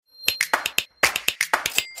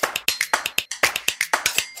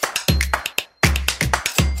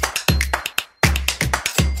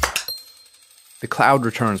The Cloud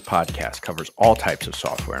Returns podcast covers all types of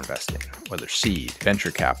software investing, whether seed, venture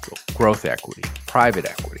capital, growth equity, private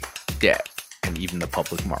equity, debt, and even the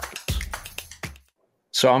public markets.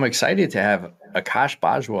 So I'm excited to have Akash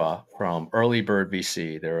Bajwa from Early Bird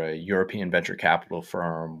VC. They're a European venture capital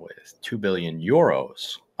firm with 2 billion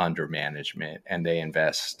euros under management, and they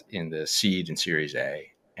invest in the seed and Series A.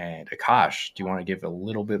 And Akash, do you want to give a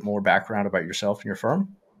little bit more background about yourself and your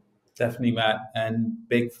firm? Definitely, Matt, and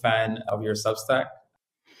big fan of your Substack.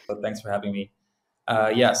 So thanks for having me.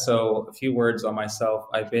 So a few words on myself.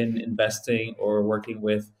 I've been investing or working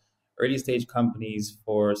with early stage companies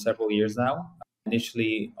for several years now.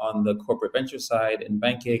 Initially on the corporate venture side in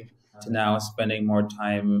banking, to now spending more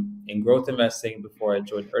time in growth investing before I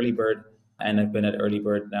joined Early Bird. And I've been at Early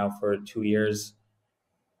Bird now for 2 years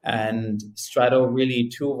and straddle really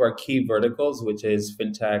two of our key verticals, which is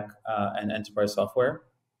fintech and enterprise software.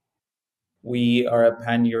 We are a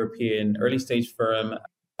pan-European early stage firm.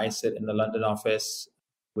 I sit in the London office,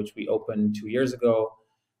 which we opened 2 years ago.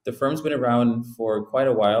 The firm's been around for quite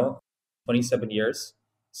a while, 27 years.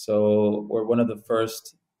 So we're one of the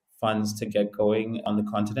first funds to get going on the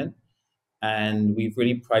continent. And we've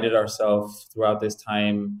really prided ourselves throughout this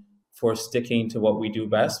time for sticking to what we do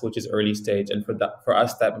best, which is early stage. And for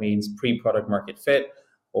us, that means pre-product market fit,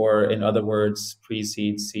 or in other words,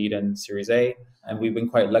 pre-seed, seed, and Series A. And we've been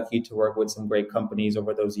quite lucky to work with some great companies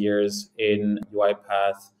over those years in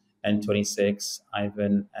UiPath, N26,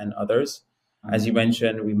 Ivan, and others. As you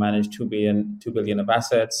mentioned, we manage 2 billion of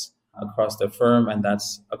assets across the firm, and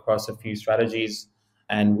that's across a few strategies.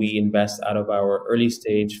 And we invest out of our early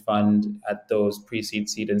stage fund at those pre-seed,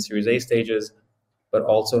 seed, and Series A stages, but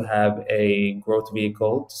also have a growth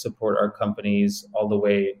vehicle to support our companies all the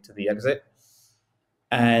way to the exit.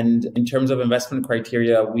 And in terms of investment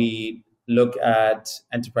criteria, we look at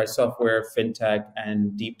enterprise software, fintech,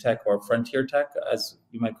 and deep tech or frontier tech, as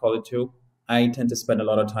you might call it too. I tend to spend a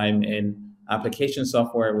lot of time in application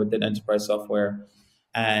software within enterprise software.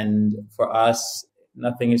 And for us,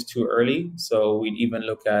 nothing is too early. So we'd even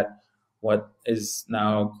look at what is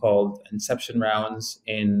now called inception rounds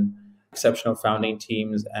in exceptional founding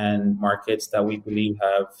teams and markets that we believe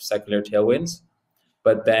have secular tailwinds.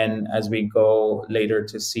 But then as we go later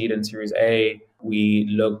to seed and Series A, we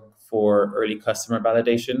look for early customer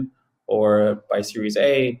validation, or by Series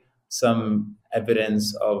A, some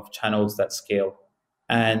evidence of channels that scale.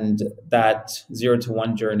 And that 0 to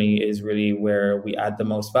 1 journey is really where we add the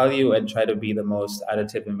most value and try to be the most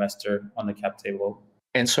additive investor on the cap table.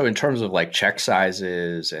 And so in terms of like check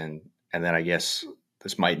sizes and then I guess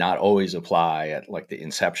this might not always apply at like the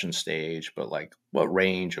inception stage, but like what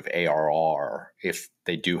range of ARR, if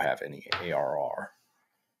they do have any ARR?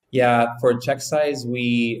 Yeah, for check size,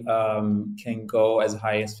 we can go as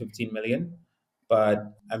high as 15 million, but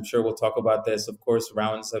I'm sure we'll talk about this. Of course,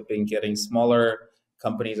 rounds have been getting smaller.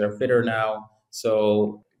 Companies are fitter now,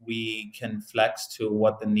 so we can flex to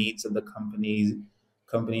what the needs of the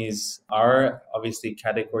companies are. Obviously,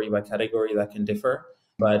 category by category, that can differ,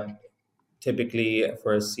 but typically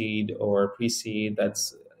for a seed or pre-seed,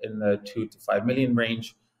 that's in the 2 to 5 million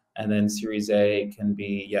range, and then Series A can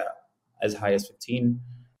be as high as 15.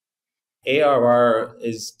 ARR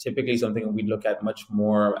is typically something we look at much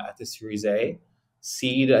more at the Series A.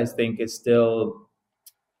 Seed, I think, is still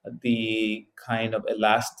the kind of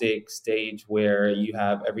elastic stage where you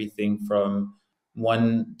have everything from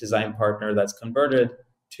one design partner that's converted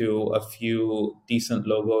to a few decent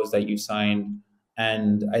logos that you signed.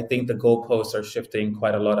 And I think the goalposts are shifting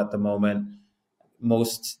quite a lot at the moment.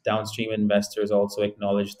 Most downstream investors also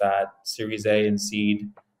acknowledge that Series A and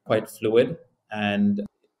seed quite fluid, and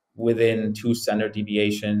within 2 standard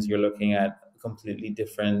deviations, you're looking at a completely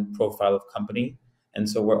different profile of company. And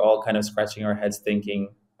so we're all kind of scratching our heads thinking,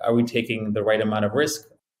 are we taking the right amount of risk?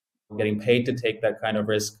 We're getting paid to take that kind of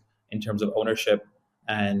risk in terms of ownership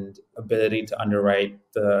and ability to underwrite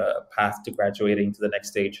the path to graduating to the next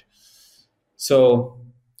stage. So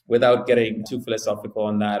without getting too philosophical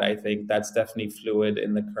on that, I think that's definitely fluid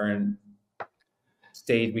in the current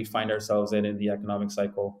stage we find ourselves in the economic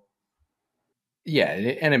cycle. Yeah,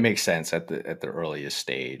 and it makes sense at the earliest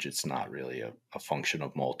stage. It's not really a function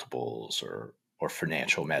of multiples or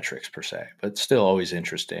financial metrics per se, but still always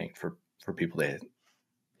interesting for people to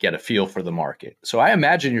get a feel for the market. So I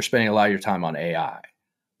imagine you're spending a lot of your time on AI.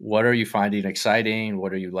 What are you finding exciting?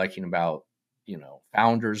 What are you liking about,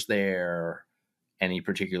 founders there? Any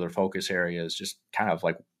particular focus areas? Just kind of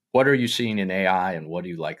like, what are you seeing in AI and what do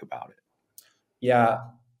you like about it? Yeah,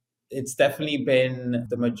 it's definitely been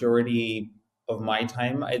the majority of my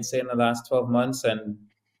time, I'd say, in the last 12 months. And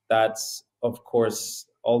that's, of course,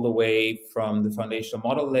 all the way from the foundational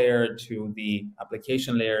model layer to the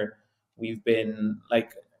application layer. We've been,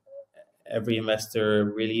 like every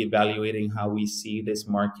investor, really evaluating how we see this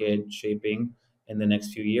market shaping in the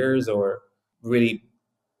next few years, or really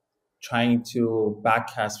trying to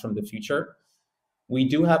backcast from the future. We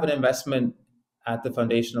do have an investment at the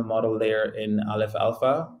foundational model layer in Aleph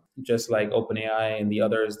Alpha, just like OpenAI and the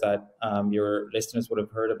others that your listeners would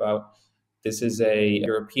have heard about. This is a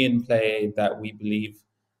European play that we believe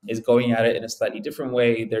is going at it in a slightly different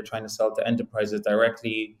way. They're trying to sell to enterprises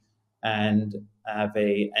directly and have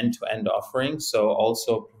a end-to-end offering. So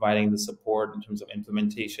also providing the support in terms of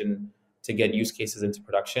implementation to get use cases into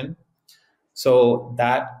production. So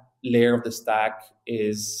that layer of the stack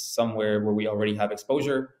is somewhere where we already have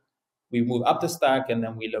exposure. We move up the stack and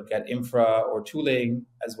then we look at infra or tooling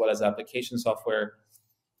as well as application software.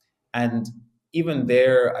 And even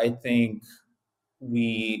there, I think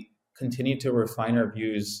we continue to refine our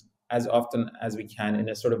views as often as we can in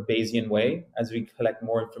a sort of Bayesian way. As we collect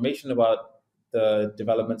more information about the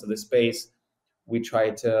developments of the space, we try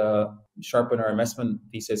to sharpen our investment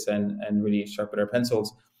thesis and really sharpen our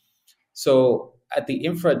pencils. So at the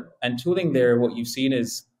infra and tooling there, what you've seen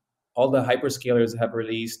is all the hyperscalers have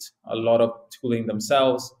released a lot of tooling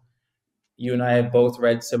themselves. You and I have both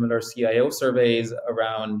read similar CIO surveys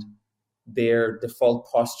around their default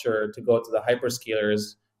posture to go to the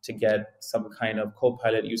hyperscalers to get some kind of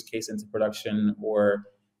co-pilot use case into production or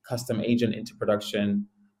custom agent into production.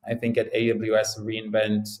 I think at AWS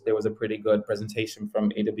reInvent, there was a pretty good presentation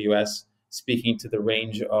from AWS speaking to the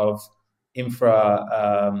range of infra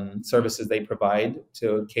services they provide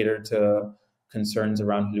to cater to concerns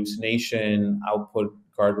around hallucination, output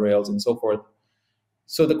guardrails, and so forth.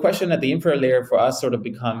 So the question at the infra layer for us sort of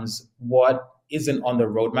becomes, what isn't on the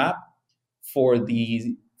roadmap for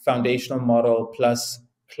the foundational model plus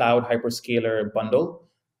cloud hyperscaler bundle?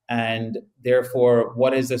 And therefore,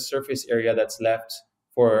 what is the surface area that's left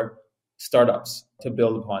for startups to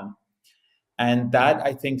build upon? And that,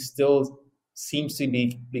 I think, still seems to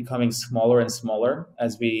be becoming smaller and smaller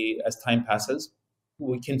as time passes.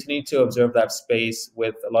 We continue to observe that space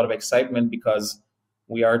with a lot of excitement because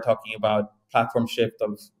we are talking about platform shift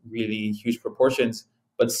of really huge proportions,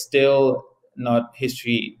 but still not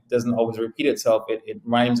history doesn't always repeat itself. It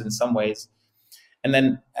rhymes in some ways. And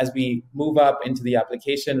then as we move up into the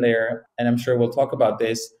application layer, and I'm sure we'll talk about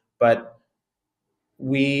this, but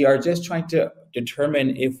we are just trying to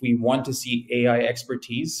determine if we want to see AI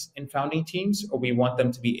expertise in founding teams or we want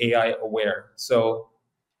them to be AI aware. So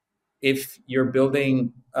if you're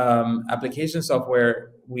building application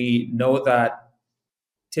software, we know that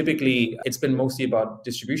typically it's been mostly about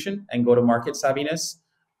distribution and go-to-market savviness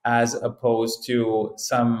as opposed to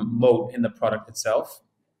some moat in the product itself.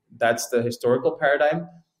 That's the historical paradigm.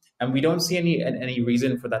 And we don't see any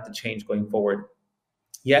reason for that to change going forward.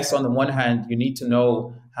 Yes, on the one hand, you need to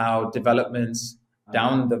know how developments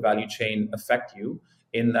down the value chain affect you,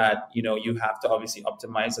 in that you have to obviously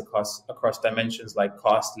optimize across dimensions like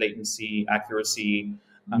cost, latency, accuracy,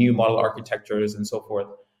 new model architectures, and so forth.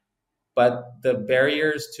 But the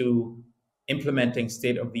barriers to implementing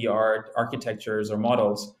state-of-the-art architectures or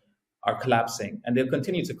models are collapsing, and they'll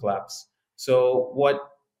continue to collapse. So what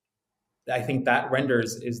I think that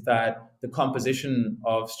renders is that the composition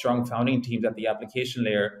of strong founding teams at the application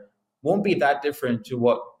layer won't be that different to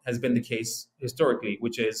what has been the case historically,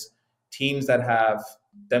 which is teams that have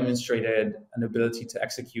demonstrated an ability to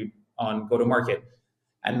execute on go-to-market.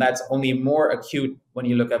 And that's only more acute when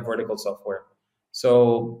you look at vertical software.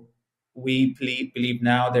 So we believe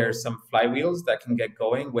now there's some flywheels that can get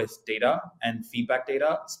going with data and feedback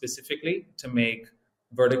data specifically to make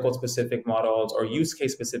vertical specific models or use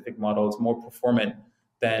case specific models more performant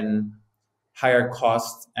than higher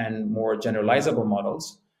cost and more generalizable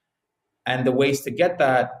models. And the ways to get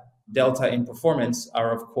that delta in performance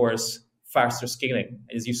are, of course, faster scaling.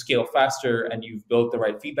 As you scale faster and you've built the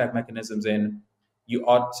right feedback mechanisms in, you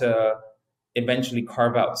ought to eventually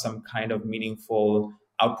carve out some kind of meaningful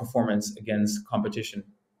outperformance against competition.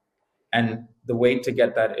 And the way to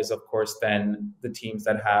get that is, of course, then the teams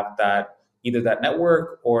that have that, either that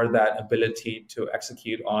network or that ability to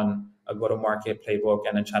execute on a go-to-market playbook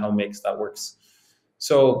and a channel mix that works.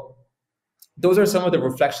 So those are some of the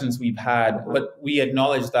reflections we've had, but we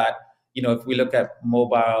acknowledge that, if we look at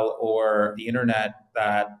mobile or the internet,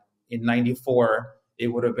 that in 94, it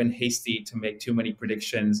would have been hasty to make too many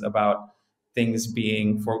predictions about things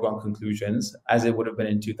being foregone conclusions, as it would have been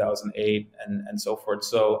in 2008 and so forth.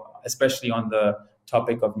 So especially on the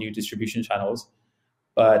topic of new distribution channels.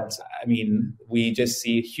 But I mean, we just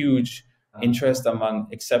see huge interest among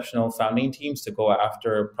exceptional founding teams to go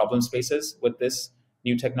after problem spaces with this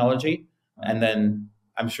new technology. And then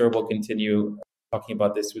I'm sure we'll continue talking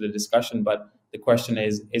about this through the discussion. But the question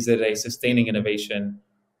is it a sustaining innovation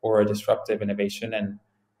or a disruptive innovation? And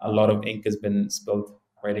a lot of ink has been spilled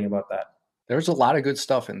writing about that. There's a lot of good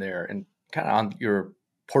stuff in there. And kind of on your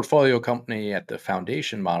portfolio company at the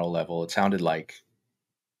foundation model level, it sounded like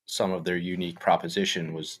some of their unique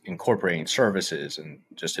proposition was incorporating services. And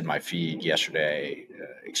just in my feed yesterday,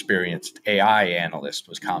 experienced AI analyst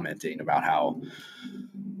was commenting about how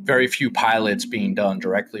very few pilots being done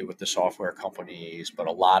directly with the software companies, but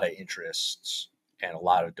a lot of interests and a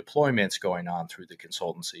lot of deployments going on through the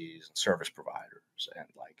consultancies and service providers. And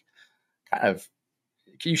like, kind of,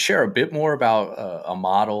 can you share a bit more about a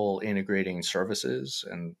model integrating services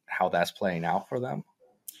and how that's playing out for them?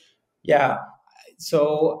 Yeah.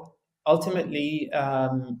 So ultimately,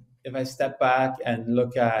 if I step back and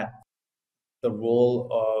look at the role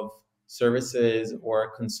of services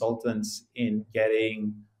or consultants in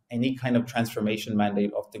getting any kind of transformation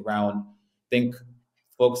mandate off the ground, I think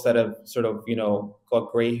folks that have sort of,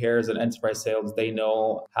 got gray hairs in enterprise sales, they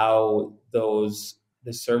know how the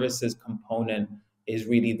services component is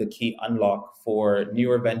really the key unlock for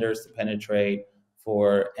newer vendors to penetrate,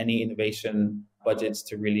 for any innovation budgets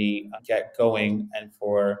to really get going, and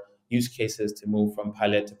for use cases to move from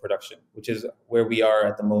pilot to production, which is where we are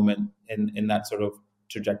at the moment in that sort of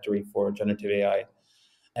trajectory for generative AI.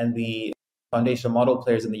 And the foundation model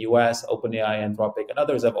players in the US, OpenAI, Anthropic, and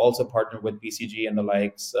others have also partnered with BCG and the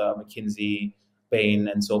likes, McKinsey, Bain,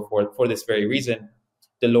 and so forth for this very reason.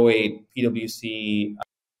 Deloitte, PwC,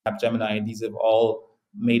 Capgemini, these have all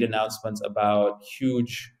made announcements about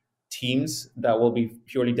huge teams that will be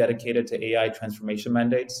purely dedicated to AI transformation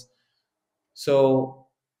mandates. So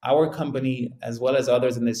our company, as well as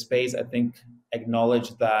others in this space, I think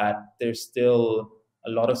acknowledge that there's still a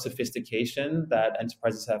lot of sophistication that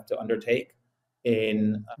enterprises have to undertake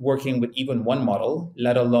in working with even one model,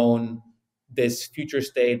 let alone this future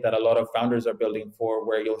state that a lot of founders are building for,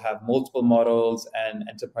 where you'll have multiple models and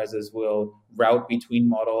enterprises will route between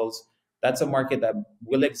models. That's a market that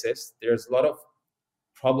will exist. There's a lot of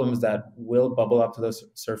problems that will bubble up to the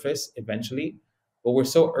surface eventually, but we're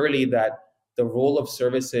so early that the role of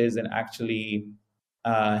services in actually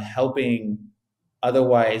helping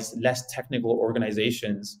otherwise less technical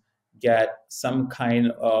organizations get some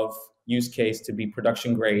kind of use case to be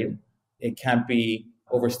production grade, it can't be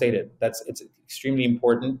overstated. It's extremely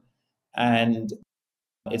important. And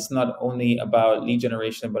it's not only about lead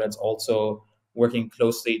generation, but it's also working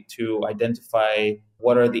closely to identify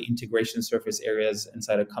what are the integration surface areas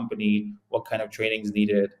inside a company, what kind of training is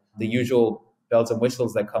needed, the usual bells and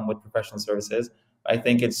whistles that come with professional services. I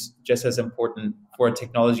think it's just as important for a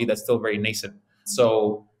technology that's still very nascent.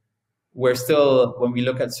 So we're still, when we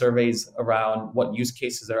look at surveys around what use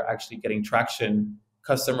cases are actually getting traction,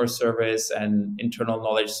 customer service and internal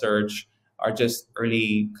knowledge search are just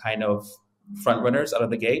early kind of front runners out of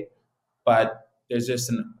the gate. But there's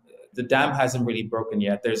just the dam hasn't really broken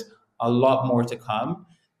yet. There's a lot more to come.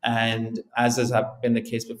 And as has been the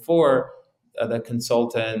case before, the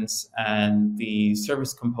consultants and the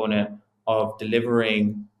service component of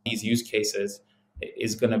delivering these use cases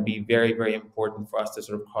is going to be very, very important for us to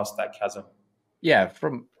sort of cross that chasm. Yeah,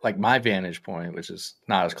 from like my vantage point, which is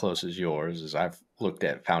not as close as yours, is I've looked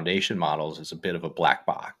at foundation models as a bit of a black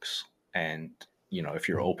box. And, if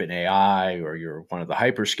you're open AI or you're one of the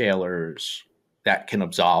hyperscalers, that can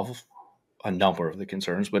absolve a number of the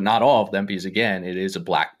concerns, but not all of them, because again, it is a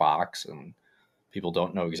black box and people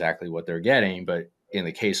don't know exactly what they're getting. But in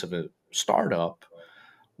the case of a startup,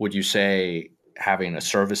 would you say having a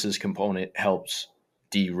services component helps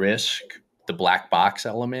de-risk the black box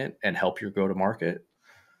element and help your go to market?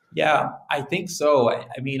 Yeah, I think so.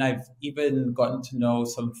 I mean, I've even gotten to know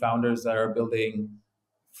some founders that are building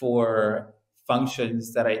for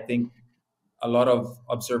functions that I think a lot of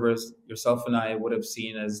observers, yourself and I, would have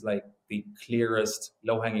seen as like the clearest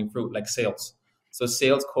low-hanging fruit, like sales. So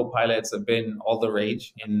sales co-pilots have been all the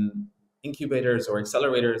rage in incubators or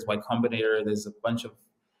accelerators. Y Combinator, there's a bunch of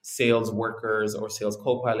sales workers or sales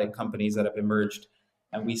co-pilot companies that have emerged,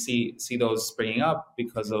 and we see those springing up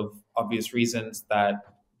because of obvious reasons, that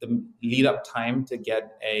the lead up time to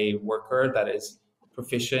get a worker that is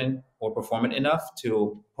proficient or performant enough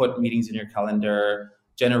to put meetings in your calendar,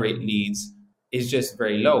 generate leads, is just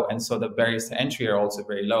very low. And so the barriers to entry are also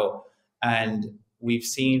very low. And we've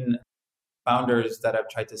seen founders that have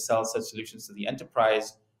tried to sell such solutions to the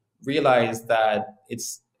enterprise realize that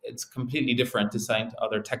it's completely different to selling to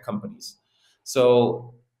other tech companies.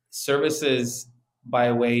 So services,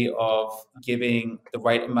 by way of giving the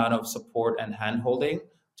right amount of support and handholding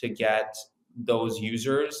to get those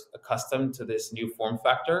users accustomed to this new form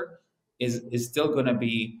factor is still going to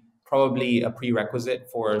be probably a prerequisite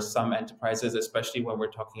for some enterprises, especially when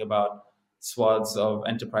we're talking about swaths of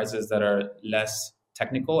enterprises that are less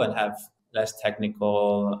technical and have less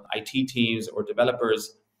technical IT teams or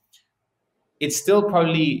developers. It's still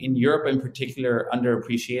probably in Europe in particular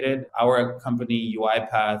underappreciated. Our company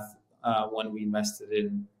UiPath, when we invested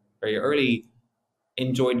in very early,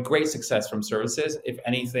 enjoyed great success from services. If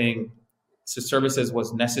anything, so services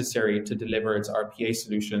was necessary to deliver its RPA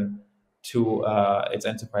solution to its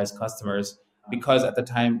enterprise customers because at the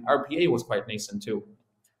time RPA was quite nascent too.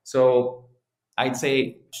 So I'd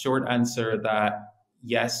say short answer that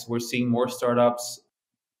yes, we're seeing more startups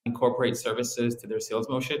incorporate services to their sales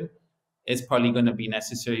motion. Is probably going to be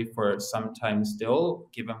necessary for some time still,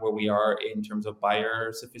 given where we are in terms of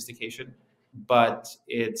buyer sophistication. But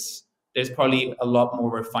there's probably a lot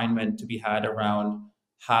more refinement to be had around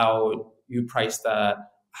how you price that,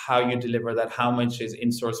 how you deliver that, how much is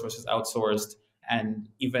insourced versus outsourced, and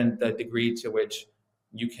even the degree to which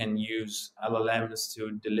you can use LLMs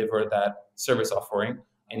to deliver that service offering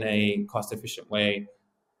in a cost efficient way.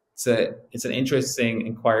 It's an interesting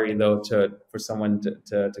inquiry though for someone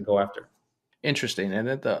to go after. Interesting. And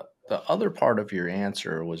then the other part of your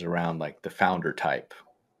answer was around like the founder type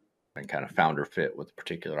and kind of founder fit with a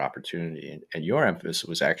particular opportunity. And your emphasis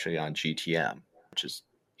was actually on GTM, which is,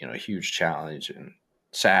 a huge challenge in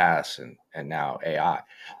SaaS and now AI.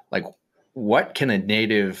 Like, what can a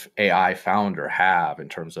native AI founder have in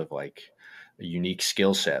terms of like a unique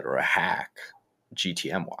skill set or a hack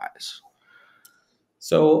GTM wise?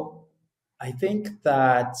 So I think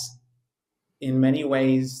that in many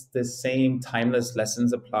ways, the same timeless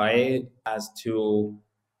lessons apply as to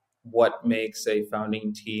what makes a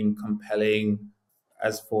founding team compelling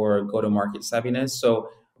as for go-to-market savviness. So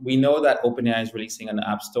we know that OpenAI is releasing an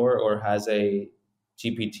app store or has a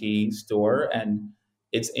GPT store, and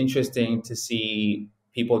it's interesting to see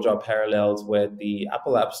people draw parallels with the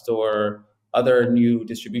Apple App Store, other new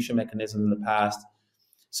distribution mechanisms in the past.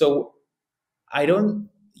 So I don't.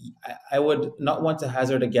 I would not want to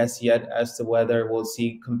hazard a guess yet as to whether we'll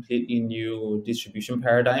see completely new distribution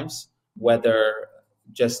paradigms, whether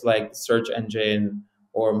just like search engine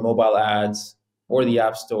or mobile ads or the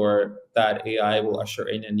app store, that AI will usher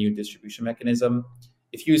in a new distribution mechanism.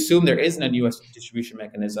 If you assume there isn't a new distribution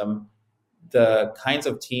mechanism, the kinds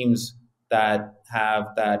of teams that have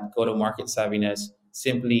that go-to-market savviness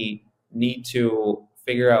simply need to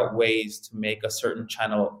figure out ways to make a certain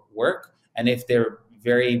channel work. And if they're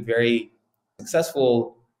very, very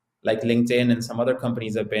successful, like LinkedIn and some other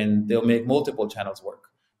companies have been, they'll make multiple channels work.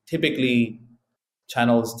 Typically,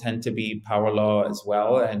 channels tend to be power law as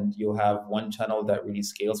well, and you'll have one channel that really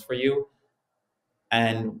scales for you.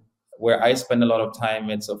 And where I spend a lot of time,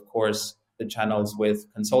 it's of course the channels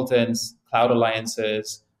with consultants, cloud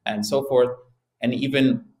alliances, and so forth. And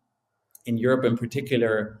even in Europe in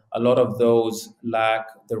particular, a lot of those lack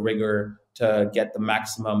the rigor to get the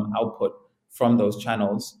maximum output from those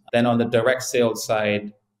channels. Then on the direct sales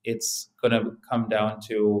side, it's going to come down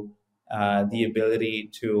to the ability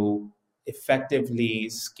to effectively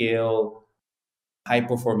scale high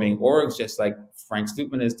performing orgs, just like Frank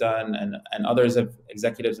Slootman has done and others of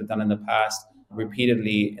executives have done in the past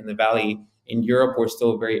repeatedly in the Valley. In Europe, we're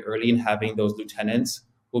still very early in having those lieutenants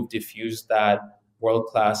who've diffused that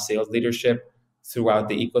world-class sales leadership throughout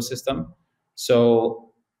the ecosystem.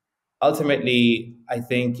 So ultimately, I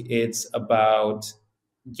think it's about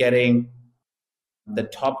getting the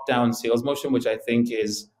top-down sales motion, which I think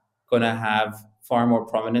is going to have far more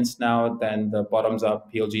prominence now than the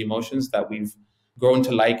bottoms-up PLG motions that we've grown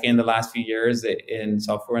to like in the last few years in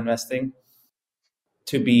software investing,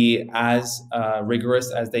 to be as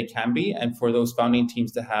rigorous as they can be, and for those founding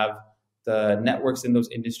teams to have the networks in those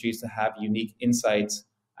industries to have unique insights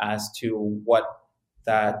as to what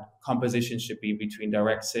that composition should be between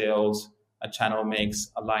direct sales, a channel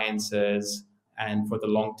mix, alliances, and for the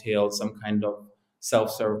long tail, some kind of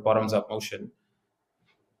self-serve bottoms-up motion.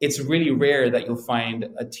 It's really rare that you'll find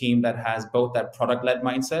a team that has both that product-led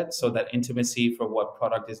mindset, so that intimacy for what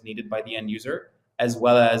product is needed by the end user, as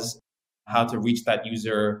well as how to reach that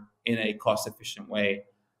user in a cost-efficient way.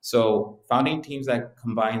 So founding teams that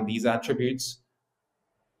combine these attributes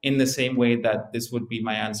in the same way that this would be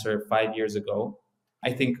my answer 5 years ago,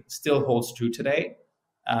 I think still holds true today.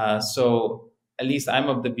 So at least I'm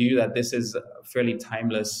of the view that this is a fairly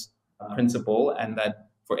timeless principle, and that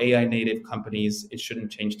for AI native companies, it shouldn't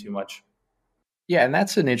change too much. Yeah, and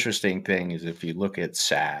that's an interesting thing is if you look at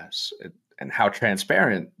SaaS and how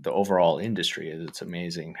transparent the overall industry is. It's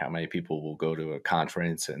amazing how many people will go to a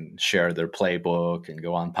conference and share their playbook and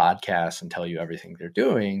go on podcasts and tell you everything they're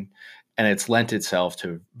doing. And it's lent itself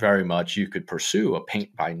to very much you could pursue a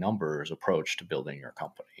paint by numbers approach to building your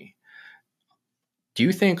company. Do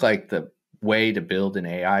you think like the way to build an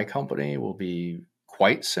AI company will be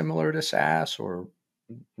quite similar to SaaS, or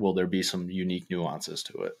will there be some unique nuances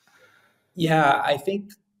to it? Yeah, I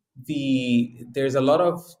think there's a lot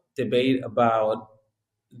of debate about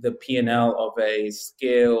the P&L of a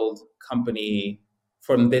scaled company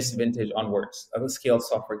from this vintage onwards, of a scaled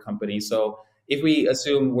software company. So if we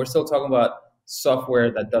assume we're still talking about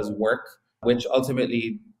software that does work, which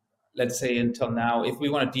ultimately, let's say until now, if we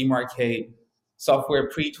want to demarcate software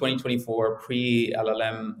pre 2024, pre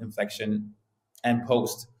LLM inflection, and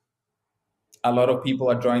post, a lot of people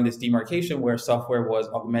are drawing this demarcation where software was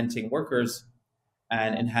augmenting workers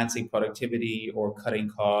and enhancing productivity or cutting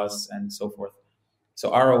costs and so forth.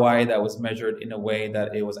 So ROI that was measured in a way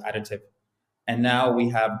that it was additive. And now we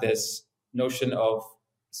have this notion of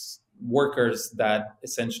workers that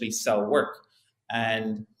essentially sell work.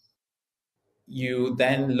 And you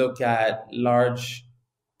then look at large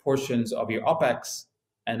portions of your OPEX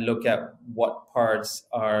and look at what parts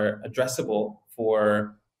are addressable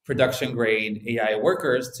for production grade AI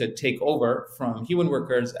workers to take over from human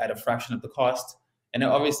workers at a fraction of the cost. And it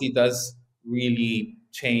obviously does really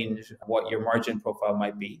change what your margin profile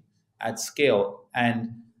might be at scale.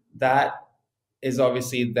 And that is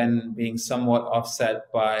obviously then being somewhat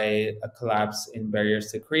offset by a collapse in barriers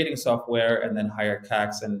to creating software and then higher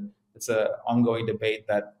CACs. And it's an ongoing debate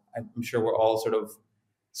that I'm sure we're all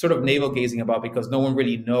sort of navel gazing about, because no one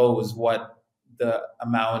really knows what the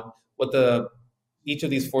amount, what the each of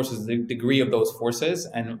these forces, the degree of those forces,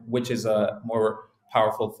 and which is a more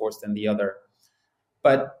powerful force than the other.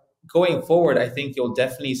 But going forward, I think you'll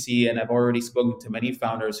definitely see, and I've already spoken to many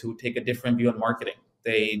founders who take a different view on marketing.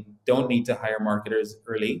 They don't need to hire marketers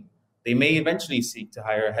early. They may eventually seek to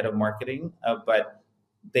hire a head of marketing, but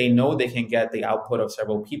they know they can get the output of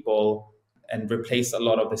several people and replace a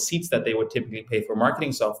lot of the seats that they would typically pay for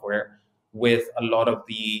marketing software with a lot of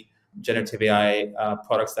the generative AI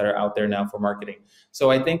products that are out there now for marketing. So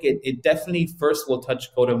I think it definitely first will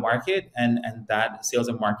touch go-to-market and that sales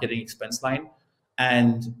and marketing expense line.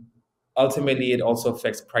 And ultimately, it also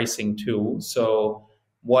affects pricing too. So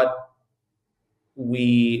what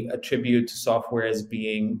we attribute to software as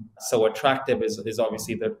being so attractive is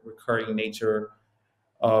obviously the recurring nature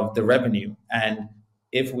of the revenue. And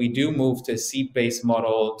if we do move to a seat-based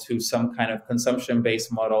model, to some kind of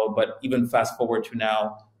consumption-based model, but even fast forward to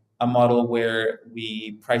now, a model where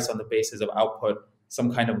we price on the basis of output,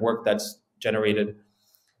 some kind of work that's generated,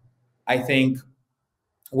 I think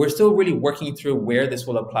we're still really working through where this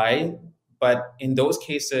will apply. But in those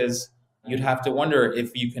cases, you'd have to wonder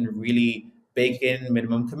if you can really bake in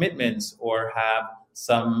minimum commitments or have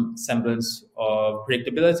some semblance of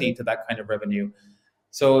predictability to that kind of revenue.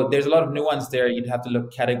 So there's a lot of nuance there. You'd have to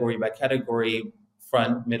look category by category,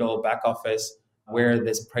 front, middle, back office, where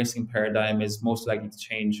this pricing paradigm is most likely to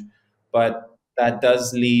change. But that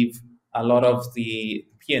does leave a lot of the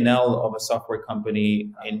P&L of a software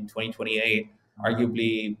company in 2028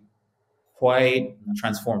 arguably quite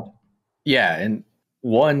transformed. Yeah, and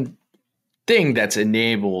one thing that's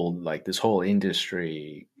enabled like this whole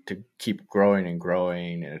industry to keep growing and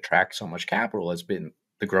growing and attract so much capital has been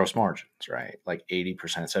the gross margins, right? Like 80%,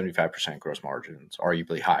 75% gross margins,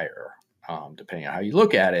 arguably higher, depending on how you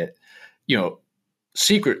look at it,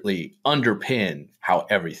 secretly underpin how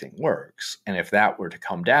everything works. And if that were to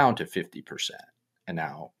come down to 50%, and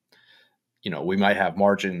now, we might have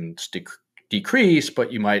margins decrease,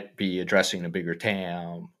 but you might be addressing a bigger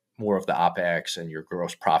TAM, more of the OpEx and your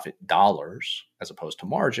gross profit dollars as opposed to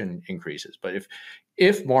margin increases. But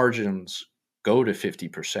if margins go to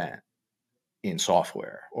 50% in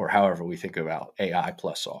software, or however we think about AI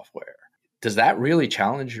plus software, does that really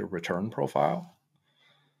challenge your return profile?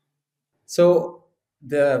 So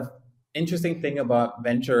the interesting thing about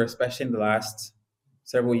venture, especially in the last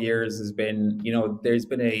several years, has been, there's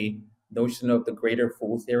been a notion of the greater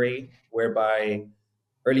fool theory, whereby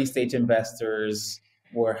early stage investors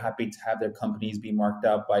were happy to have their companies be marked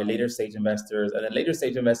up by later stage investors. And then later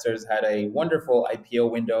stage investors had a wonderful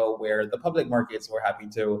IPO window where the public markets were happy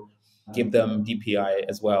to give them DPI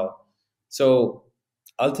as well. So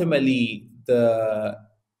ultimately, the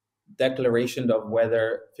declaration of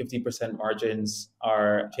whether 50% margins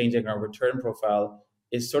are changing our return profile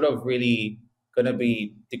is sort of really going to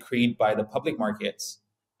be decreed by the public markets.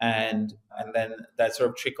 And then that sort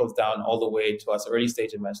of trickles down all the way to us early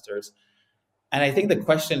stage investors. And I think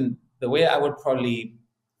the way I would probably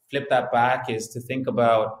flip that back is to think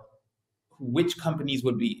about which companies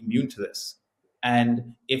would be immune to this.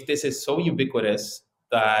 And if this is so ubiquitous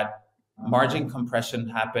that margin compression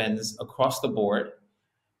happens across the board,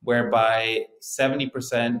 whereby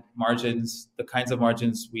 70% margins, the kinds of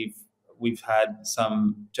margins we've had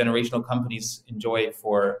some generational companies enjoy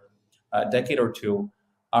for a decade or two,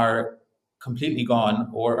 are completely gone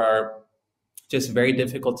or are just very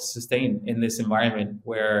difficult to sustain in this environment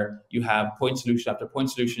where you have point solution after point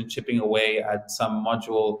solution chipping away at some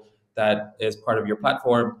module that is part of your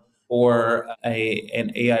platform, or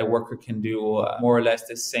an AI worker can do more or less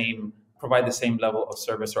the same, provide the same level of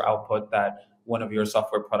service or output that one of your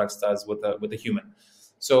software products does with a human.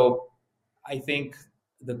 So I think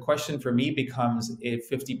the question for me becomes if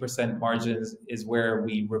 50% margins is where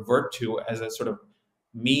we revert to as a sort of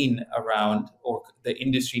mean around, or the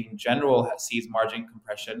industry in general sees margin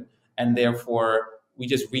compression, and therefore we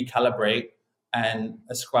just recalibrate and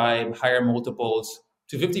ascribe higher multiples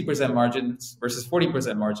to 50% margins versus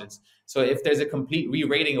 40% margins. So if there's a complete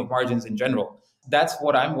re-rating of margins in general, that's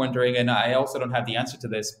what I'm wondering. And I also don't have the answer to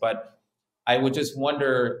this, but I would just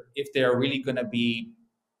wonder if there are really going to be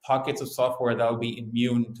pockets of software that will be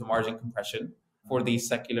immune to margin compression for these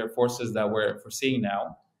secular forces that we're foreseeing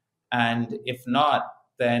now. And if not,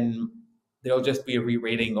 then there'll just be a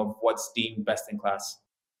re-rating of what's deemed best in class.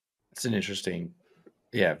 It's an interesting,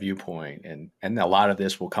 viewpoint. And a lot of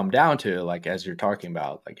this will come down to, like, as you're talking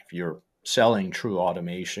about, like, if you're selling true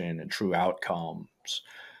automation and true outcomes,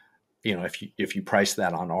 if you price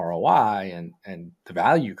that on ROI and the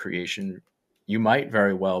value creation, you might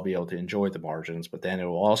very well be able to enjoy the margins, but then it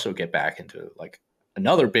will also get back into, like,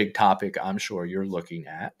 another big topic I'm sure you're looking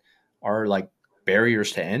at are, like,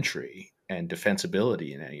 barriers to entry and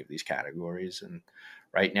defensibility in any of these categories. And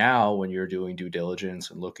right now, when you're doing due diligence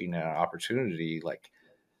and looking at an opportunity, like,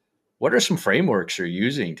 what are some frameworks you're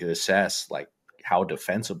using to assess, like, how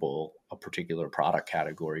defensible a particular product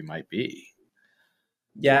category might be?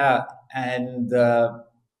 Yeah. And the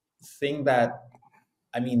thing that,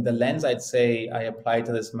 the lens I'd say I apply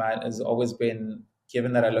to this, Matt, has always been,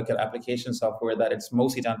 given that I look at application software, that it's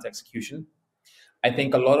mostly down to execution. I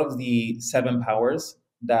think a lot of the seven powers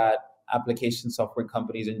that application software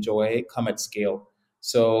companies enjoy come at scale.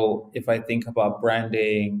 So if I think about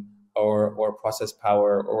branding or process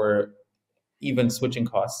power or even switching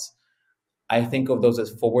costs, I think of those as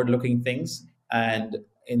forward-looking things. And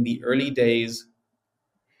in the early days,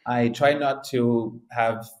 I try not to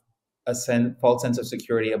have a false sense of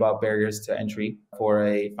security about barriers to entry for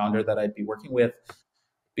a founder that I'd be working with,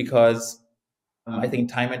 because I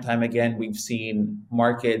think time and time again, we've seen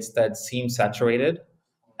markets that seem saturated,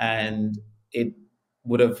 and it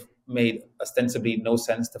would have made ostensibly no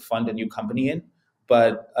sense to fund a new company in,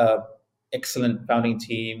 but excellent founding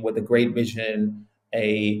team with a great vision,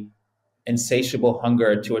 a insatiable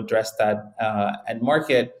hunger to address that and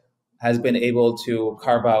market, has been able to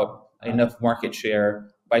carve out enough market share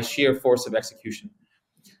by sheer force of execution.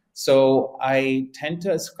 So I tend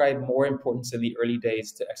to ascribe more importance in the early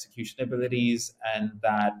days to execution abilities, and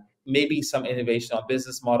that maybe some innovation on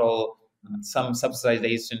business model, some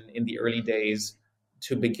subsidization in the early days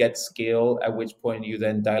to beget scale, at which point you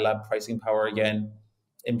then dial up pricing power again.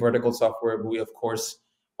 In vertical software, we of course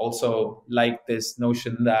also like this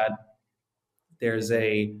notion that there's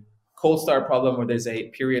a cold start problem, or there's a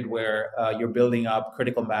period where you're building up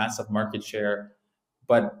critical mass of market share.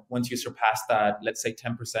 But once you surpass that, let's say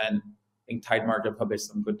 10%, I think Tide Market published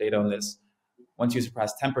some good data on this. Once you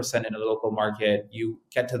surpass 10% in a local market, you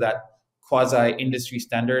get to that quasi industry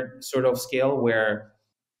standard sort of scale where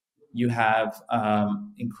you have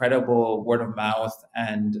incredible word of mouth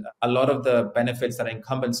and a lot of the benefits that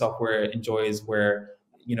incumbent software enjoys, where,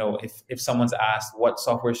 if someone's asked what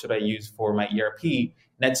software should I use for my ERP,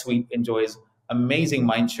 NetSuite enjoys amazing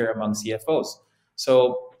mindshare among CFOs.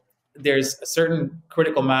 So there's a certain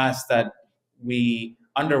critical mass that we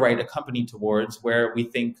underwrite a company towards, where we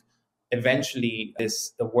think eventually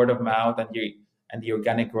the word of mouth and the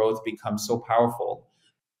organic growth becomes so powerful.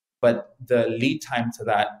 But the lead time to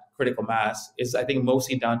that critical mass is, I think,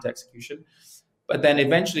 mostly down to execution. But then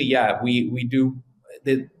eventually, we do.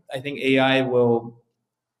 I think AI will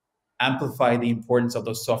amplify the importance of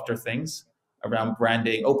those softer things around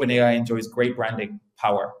branding. OpenAI enjoys great branding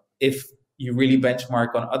power. If you really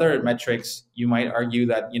benchmark on other metrics, you might argue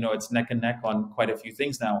that it's neck and neck on quite a few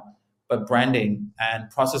things now. But branding and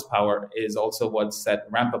process power is also what set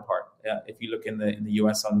Ramp apart. If you look in the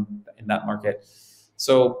US in that market.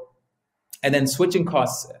 So, and then switching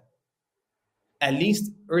costs. At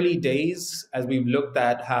least early days, as we've looked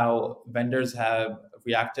at how vendors have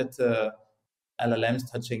reacted to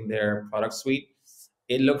LLMs touching their product suite,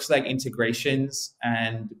 it looks like integrations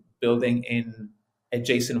and building in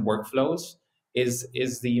adjacent workflows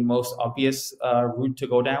is the most obvious route to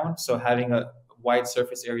go down. So having a wide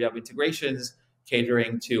surface area of integrations,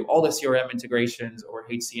 catering to all the CRM integrations or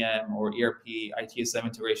HCM or ERP, ITSM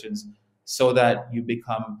integrations, so that you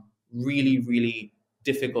become really, really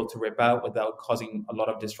difficult to rip out without causing a lot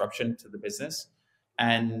of disruption to the business.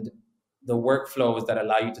 And the workflows that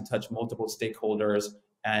allow you to touch multiple stakeholders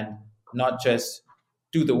and not just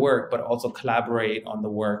do the work, but also collaborate on the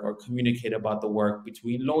work or communicate about the work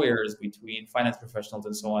between lawyers, between finance professionals,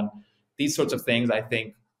 and so on. These sorts of things, I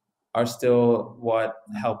think, are still what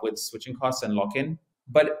help with switching costs and lock-in.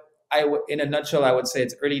 But in a nutshell, I would say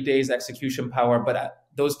it's early days execution power, but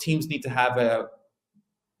those teams need to have a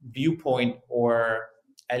viewpoint or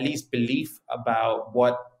at least belief about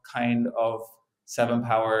what kind of seven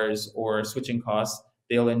powers or switching costs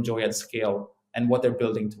they'll enjoy at scale and what they're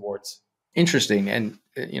building towards. Interesting. And,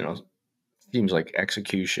 seems like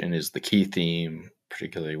execution is the key theme,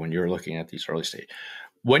 particularly when you're looking at these early stage.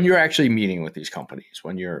 When you're actually meeting with these companies,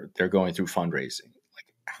 when they're going through fundraising, like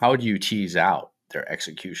how do you tease out their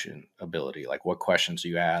execution ability? Like what questions do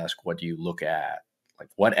you ask? What do you look at? Like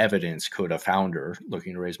what evidence could a founder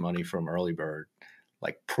looking to raise money from early bird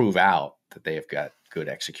like prove out that they have got good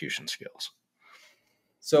execution skills?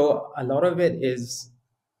 So a lot of it is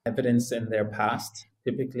evidence in their past,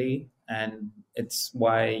 typically. And it's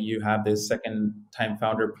why you have this second time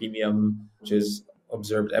founder premium, which is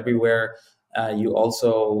observed everywhere. You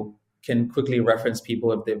also can quickly reference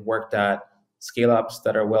people if they've worked at scale ups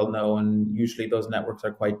that are well known. Usually those networks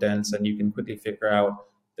are quite dense, and you can quickly figure out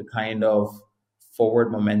the kind of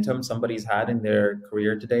forward momentum somebody's had in their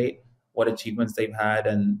career to date, what achievements they've had.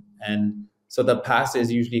 And so the past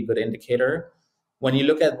is usually a good indicator. When you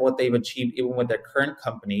look at what they've achieved, even with their current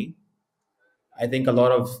company, I think a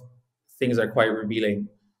lot of things are quite revealing.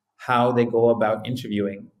 How they go about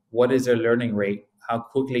interviewing, what is their learning rate, how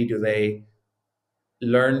quickly do they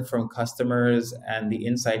learn from customers and the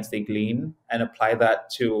insights they glean and apply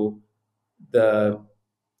that to the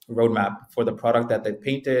roadmap for the product that they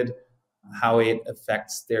painted, how it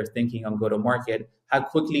affects their thinking on go-to-market, how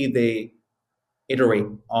quickly they iterate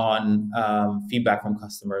on feedback from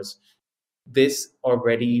customers. This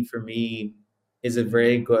already, for me, is a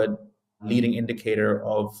very good leading indicator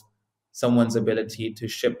of someone's ability to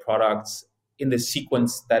ship products in the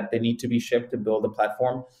sequence that they need to be shipped to build a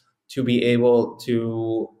platform, to be able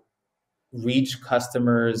to reach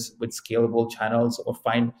customers with scalable channels or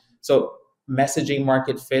find. So messaging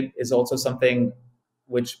market fit is also something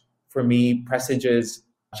which for me presages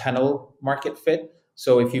channel market fit.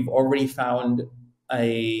 So if you've already found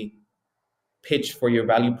a pitch for your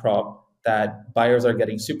value prop that buyers are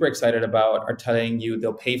getting super excited about, are telling you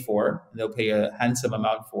they'll pay for, they'll pay a handsome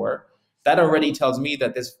amount for, that already tells me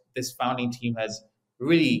that this founding team has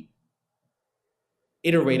really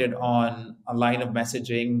iterated on a line of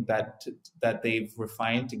messaging that they've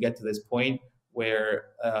refined to get to this point where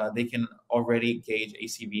they can already gauge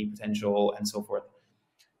ACV potential and so forth.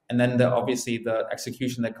 And then obviously the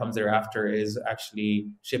execution that comes thereafter is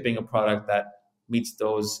actually shipping a product that meets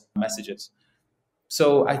those messages.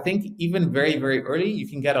 So I think even very, very early, you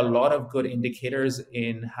can get a lot of good indicators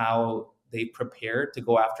in how they prepare to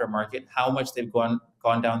go after a market, how much they've gone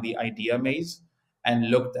down the idea maze and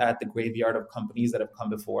looked at the graveyard of companies that have come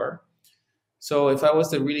before. So if I was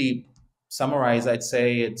to really summarize, I'd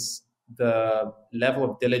say it's the level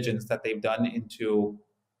of diligence that they've done into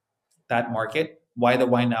that market, why the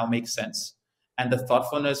why now makes sense. And the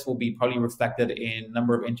thoughtfulness will be probably reflected in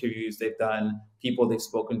number of interviews they've done, people they've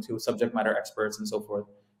spoken to, subject matter experts, and so forth.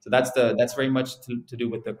 So that's very much to do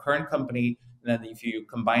with the current company. And then if you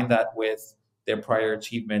combine that with their prior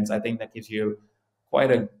achievements, I think that gives you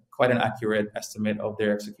quite an accurate estimate of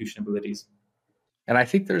their execution abilities. And I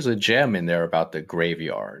think there's a gem in there about the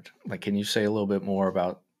graveyard. Like, can you say a little bit more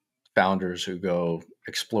about founders who go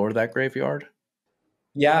explore that graveyard?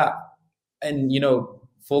 Yeah. And,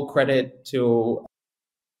 full credit to,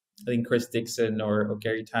 I think, Chris Dixon or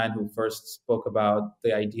Gary Tan, who first spoke about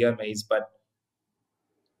the idea maze. But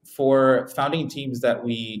for founding teams that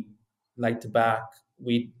we like to back,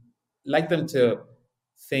 we like them to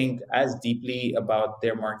think as deeply about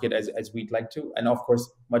their market as we'd like to. And of course,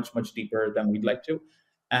 much, much deeper than we'd like to.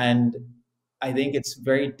 And I think it's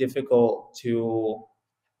very difficult to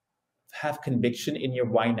have conviction in your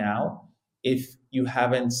why now if you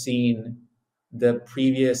haven't seen the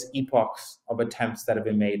previous epochs of attempts that have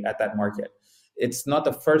been made at that market. It's not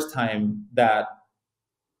the first time that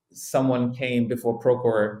someone came before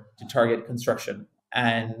Procore to target construction.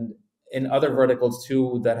 And in other verticals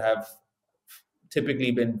too that have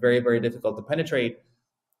typically been very, very difficult to penetrate,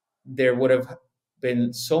 there would have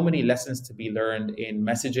been so many lessons to be learned in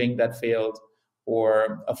messaging that failed,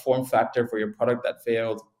 or a form factor for your product that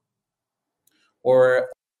failed, or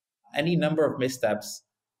any number of missteps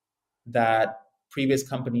that previous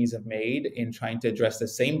companies have made in trying to address the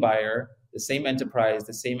same buyer, the same enterprise,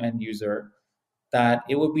 the same end user, that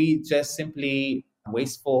it would be just simply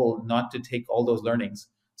wasteful not to take all those learnings.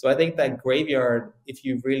 So I think that graveyard, if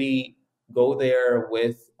you really go there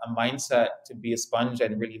with a mindset to be a sponge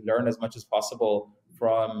and really learn as much as possible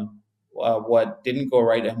from what didn't go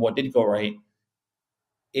right and what did go right,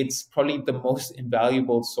 it's probably the most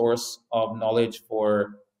invaluable source of knowledge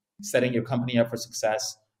for setting your company up for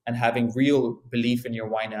success and having real belief in your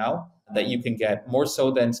why now that you can get, more so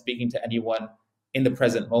than speaking to anyone in the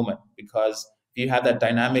present moment. Because if you have that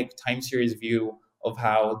dynamic time series view of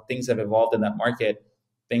how things have evolved in that market,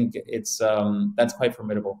 I think it's that's quite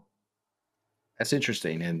formidable. That's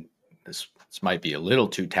interesting. And this might be a little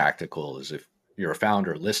too tactical, as if you're a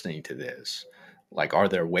founder listening to this. Like, are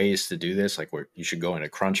there ways to do this? Like, where you should go into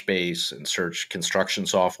Crunchbase and search construction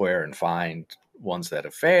software and find ones that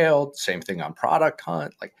have failed. Same thing on Product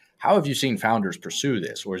Hunt. Like, how have you seen founders pursue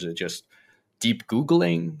this? Or is it just deep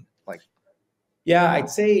Googling? Like, yeah, I'd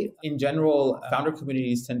say in general, founder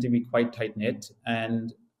communities tend to be quite tight knit,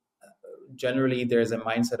 and generally there's a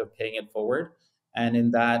mindset of paying it forward. And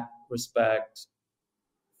in that respect,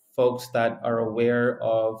 folks that are aware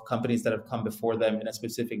of companies that have come before them in a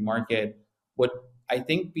specific market would, I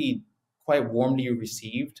think, be quite warmly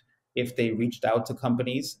received if they reached out to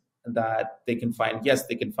companies that they can find. Yes,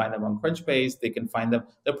 they can find them on Crunchbase. They can find them.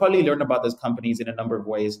 They'll probably learn about those companies in a number of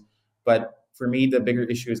ways. But for me, the bigger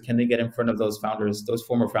issue is, can they get in front of those founders, those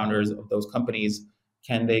former founders of those companies?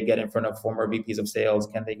 Can they get in front of former VPs of sales?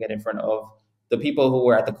 Can they get in front of the people who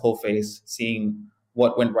were at the coalface, seeing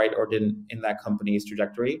what went right or didn't in that company's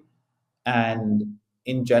trajectory? And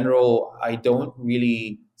in general, I don't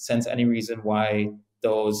really sense any reason why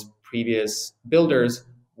those previous builders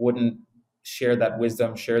wouldn't share that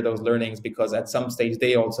wisdom, share those learnings, because at some stage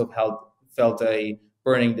they also felt a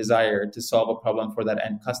burning desire to solve a problem for that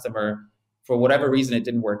end customer. For whatever reason, it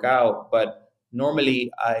didn't work out. But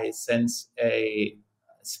normally I sense a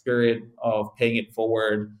spirit of paying it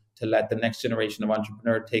forward to let the next generation of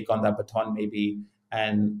entrepreneur take on that baton maybe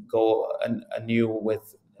and go anew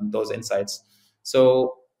with those insights.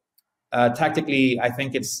 So tactically, I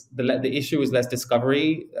think it's the issue is less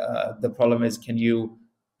discovery. The problem is, can you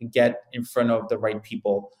get in front of the right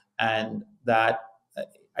people? And that,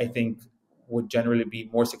 I think, would generally be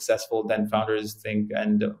more successful than founders think,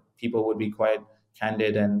 and people would be quite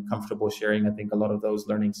candid and comfortable sharing, I think, a lot of those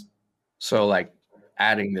learnings. so like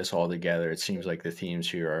adding this all together, it seems like the themes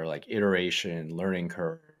here are like iteration, learning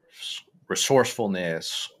curves,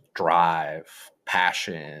 resourcefulness, drive,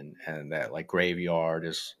 passion, and that like graveyard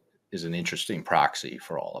is an interesting proxy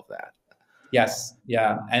for all of that. Yes,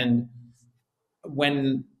 yeah. And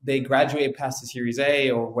when they graduate past the Series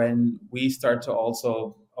A, or when we start to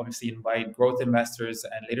also obviously invite growth investors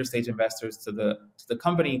and later stage investors to the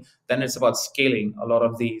company, then it's about scaling a lot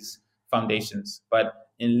of these foundations. But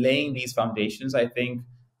in laying these foundations, I think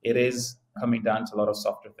it is coming down to a lot of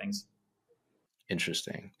softer things.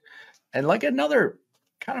 Interesting. And like another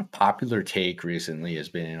kind of popular take recently has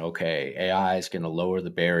been, okay, AI is going to lower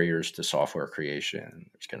the barriers to software creation.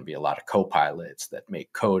 There's going to be a lot of co-pilots that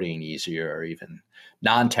make coding easier. Even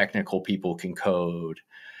non-technical people can code.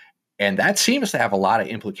 And that seems to have a lot of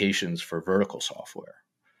implications for vertical software.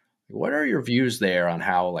 What are your views there on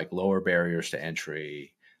how like lower barriers to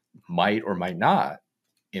entry might or might not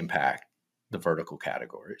impact the vertical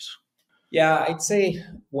categories? Yeah, I'd say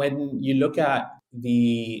when you look at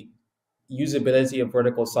the usability of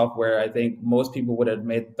vertical software, I think most people would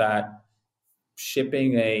admit that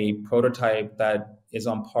shipping a prototype that is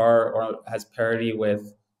on par or has parity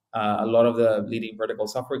with a lot of the leading vertical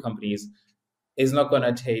software companies is not going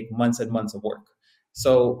to take months and months of work.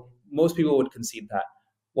 So most people would concede that.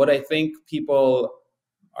 What I think people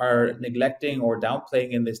are neglecting or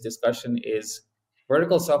downplaying in this discussion is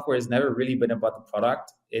vertical software has never really been about the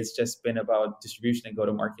product. It's just been about distribution and go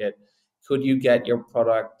to market. Could you get your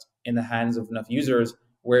product in the hands of enough users,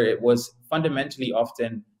 where it was fundamentally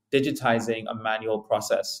often digitizing a manual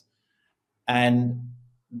process? And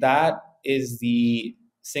that is the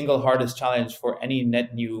single hardest challenge for any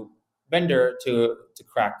net new vendor to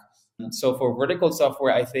crack. So for vertical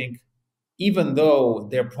software, I think even though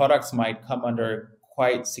their products might come under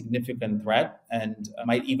quite significant threat and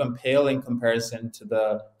might even pale in comparison to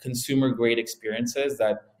the consumer grade experiences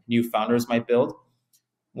that new founders might build,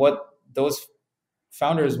 what those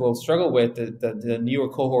founders will struggle with, the newer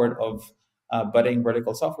cohort of budding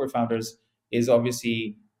vertical software founders, is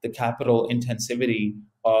obviously the capital intensivity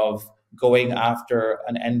of going after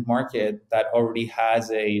an end market that already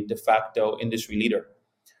has a de facto industry leader.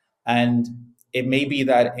 And it may be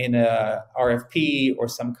that in a RFP or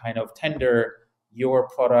some kind of tender, your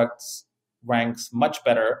product ranks much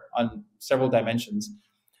better on several dimensions,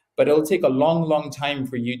 but it'll take a long, long time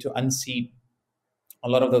for you to unseat a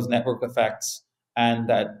lot of those network effects and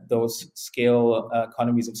that those scale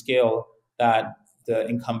economies of scale that the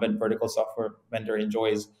incumbent vertical software vendor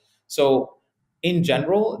enjoys. So in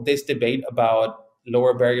general, this debate about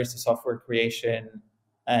lower barriers to software creation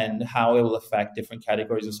and how it will affect different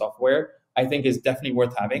categories of software, I think is definitely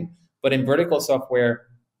worth having. But in vertical software,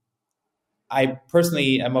 I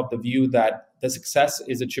personally am of the view that the success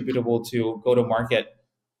is attributable to go to market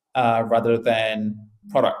rather than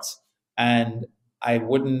products. And I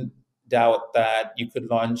wouldn't doubt that you could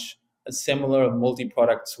launch a similar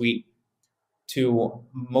multi-product suite to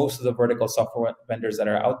most of the vertical software vendors that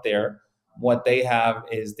are out there. What they have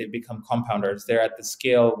is they become compounders. They're at the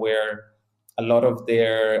scale where a lot of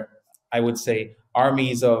their, I would say,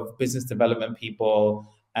 armies of business development people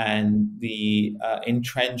and the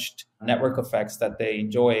entrenched network effects that they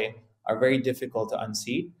enjoy are very difficult to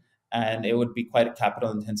unseat. And it would be quite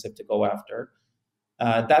capital intensive to go after.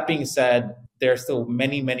 That being said, there are still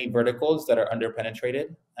many, many verticals that are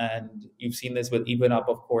underpenetrated. And you've seen this with Even Up,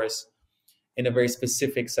 of course, in a very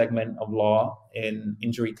specific segment of law in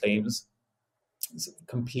injury claims. It's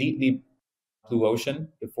completely blue ocean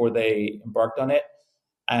before they embarked on it.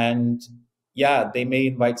 And yeah, they may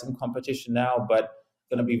invite some competition now, but it's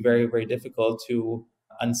going to be very, very difficult to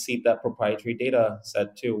unseat that proprietary data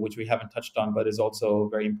set too, which we haven't touched on, but is also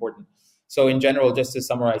very important. So in general, just to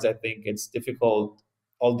summarize, I think it's difficult,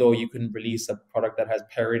 although you can release a product that has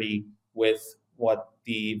parity with what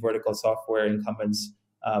the vertical software incumbents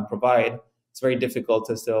provide, it's very difficult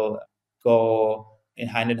to still go in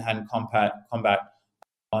hand combat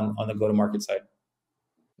on the go-to-market side.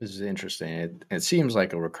 This is interesting. It seems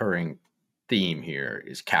like a recurring theme here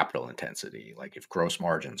is capital intensity. Like if gross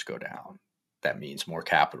margins go down, that means more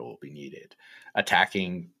capital will be needed.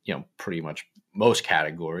 Attacking, pretty much most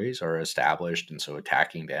categories are established, and so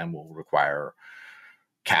attacking them will require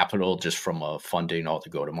capital just from a funding all to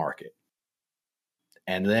go to market.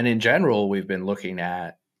 And then in general, we've been looking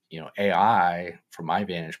at, AI from my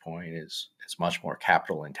vantage point is much more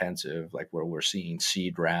capital intensive, like where we're seeing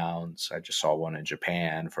seed rounds. I just saw one in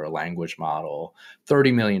Japan for a language model,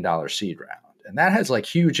 $30 million seed round. And that has like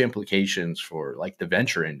huge implications for like the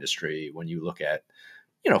venture industry when you look at,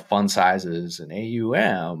 fund sizes and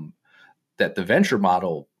AUM, that the venture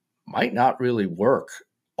model might not really work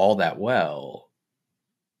all that well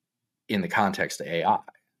in the context of AI.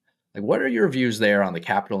 Like, what are your views there on the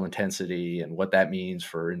capital intensity and what that means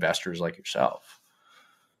for investors like yourself?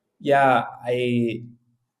 Yeah, I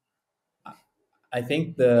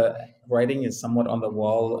think the writing is somewhat on the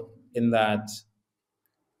wall in that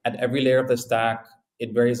at every layer of the stack,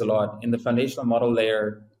 it varies a lot. In the foundational model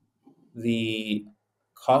layer, the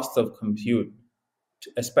cost of compute,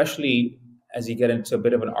 especially as you get into a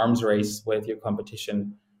bit of an arms race with your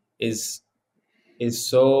competition, is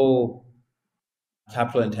so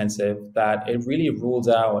capital intensive that it really rules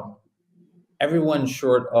out everyone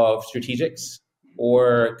short of strategics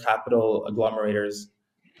or capital agglomerators,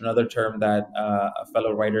 another term that a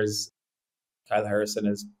fellow writers, Kyle Harrison,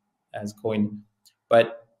 has coined.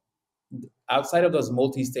 But outside of those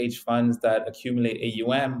multi-stage funds that accumulate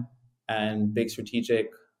AUM and big strategic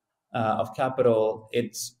of capital,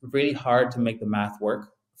 it's really hard to make the math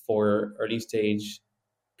work for early stage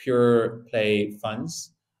pure play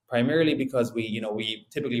funds, primarily because we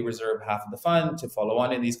typically reserve half of the fund to follow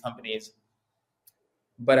on in these companies.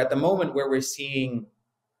 But at the moment where we're seeing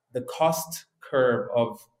the cost curve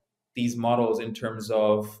of these models in terms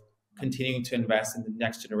of continuing to invest in the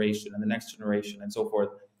next generation and the next generation and so forth,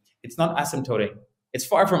 it's not asymptoting. It's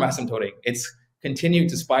far from asymptoting. It's continuing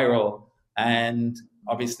to spiral. And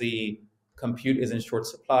obviously, compute is in short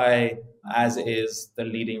supply, as is the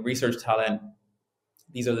leading research talent.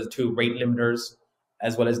 These are the two rate limiters,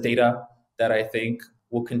 as well as data, that I think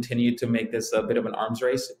will continue to make this a bit of an arms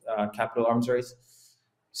race, capital arms race.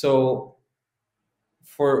 So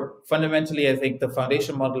for fundamentally, I think the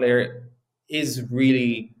foundation model layer is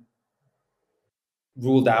really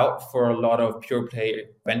ruled out for a lot of pure play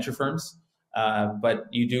venture firms. But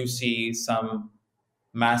you do see some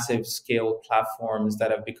massive scale platforms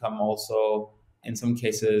that have become also, in some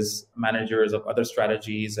cases, managers of other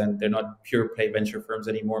strategies, and they're not pure play venture firms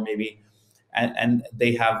anymore, maybe. And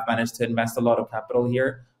they have managed to invest a lot of capital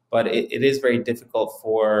here. But it is very difficult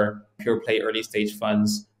for pure play early stage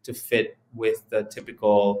funds to fit with the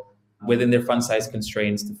typical within their fund size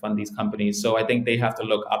constraints to fund these companies. So I think they have to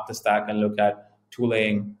look up the stack and look at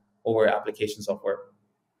tooling or application software.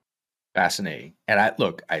 Fascinating. And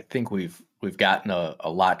I think we've gotten a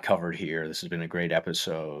lot covered here. This has been a great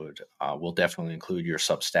episode. We'll definitely include your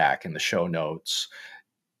Substack in the show notes.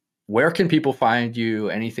 Where can people find you?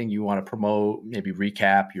 Anything you want to promote? Maybe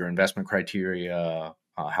recap your investment criteria,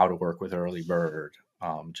 how to work with Early Bird,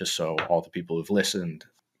 just so all the people who've listened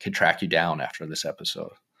can track you down after this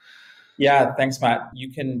episode. Yeah, thanks, Matt.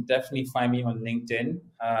 You can definitely find me on LinkedIn.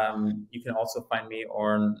 You can also find me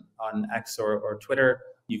on X or Twitter.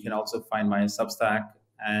 You can also find my Substack.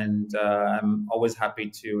 And I'm always happy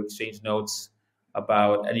to exchange notes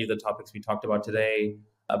about any of the topics we talked about today,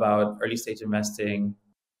 about early stage investing,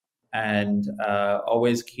 and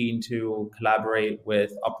always keen to collaborate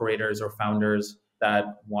with operators or founders that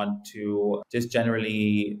want to just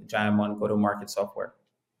generally jam on go-to-market software.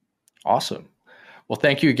 Awesome. Well,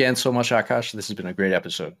 thank you again so much, Akash. This has been a great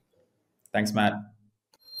episode. Thanks, Matt.